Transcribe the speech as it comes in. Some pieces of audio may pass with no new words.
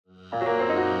What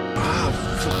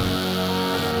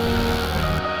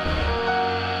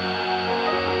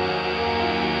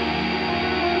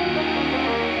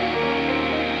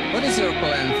is your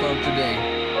plan for today?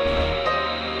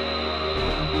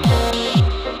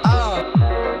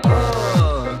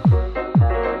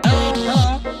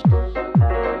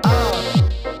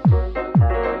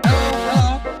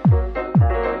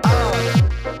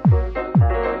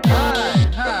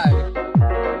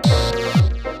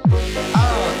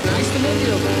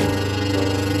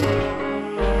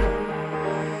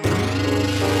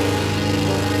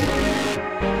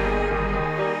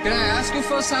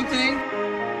 For something?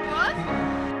 What?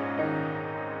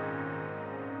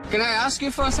 Can I ask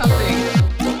you for something?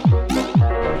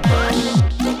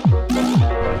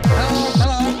 Hello,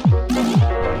 hello.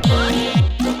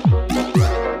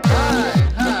 Hi,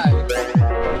 hi.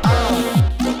 Oh.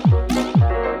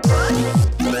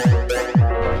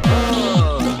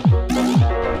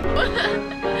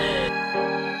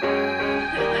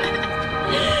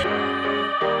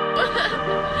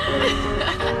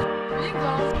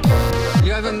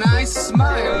 You have a nice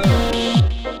smile.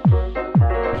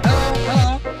 Hello,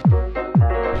 hello.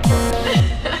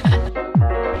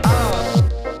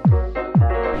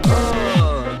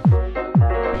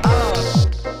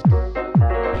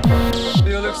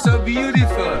 You look so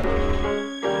beautiful.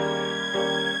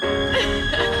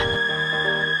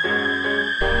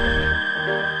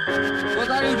 What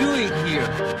are you doing here?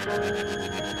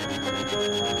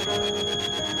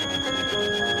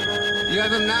 You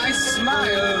have a nice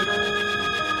smile.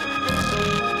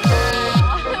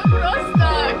 Просто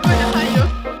гуляю.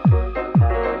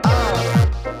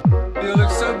 You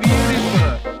look so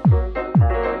beautiful.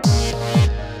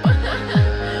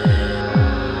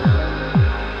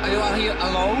 Are you here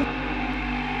alone?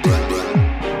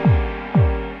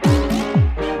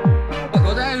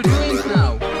 What are you doing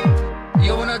now?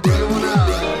 You wanna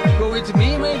go with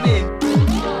me maybe?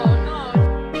 Oh, no.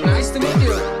 Nice to meet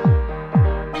you.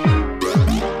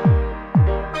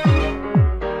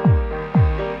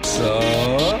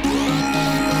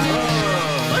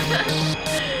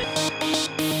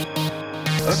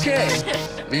 Okay,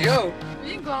 we go.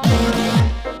 We go.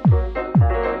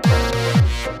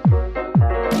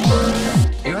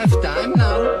 You have time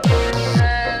now?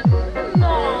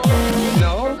 No. No?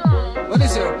 No. What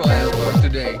is your plan for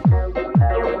today?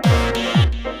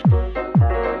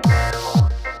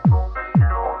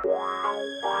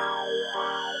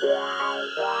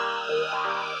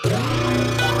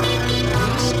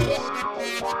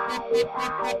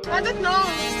 I don't know.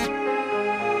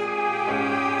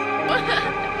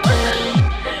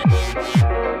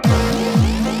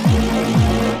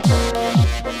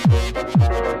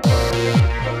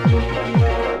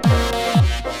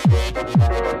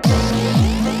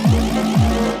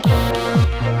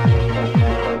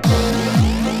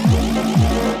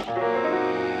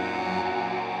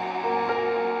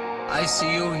 I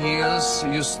see you here,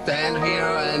 you stand here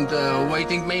and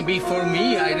waiting maybe for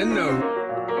me, I don't know.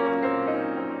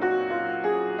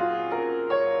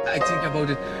 I think about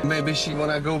it, maybe she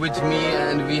wanna go with me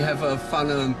and we have a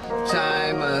fun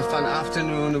time, a fun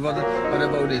afternoon, what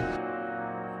about it?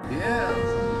 Yeah,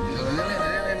 you're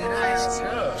really nice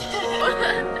girl.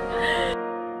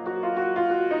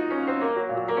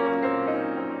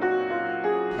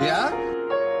 Yeah?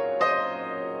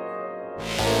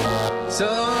 So,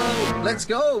 let's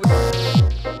go!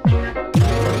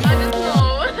 I don't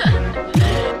know.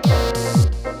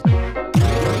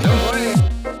 Don't worry.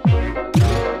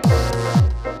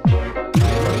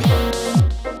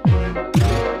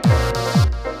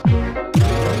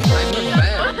 I'm not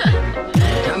bad.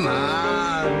 Come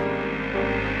on.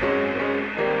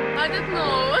 I don't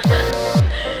know.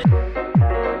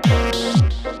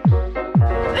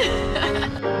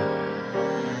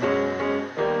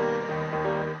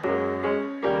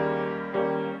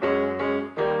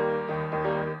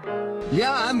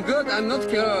 Yeah, I'm good. I'm not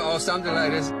killer or something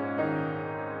like this.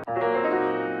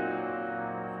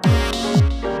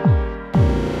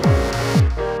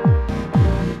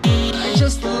 I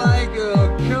just like a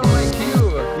girl like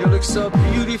you. You look so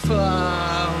beautiful.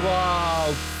 Wow.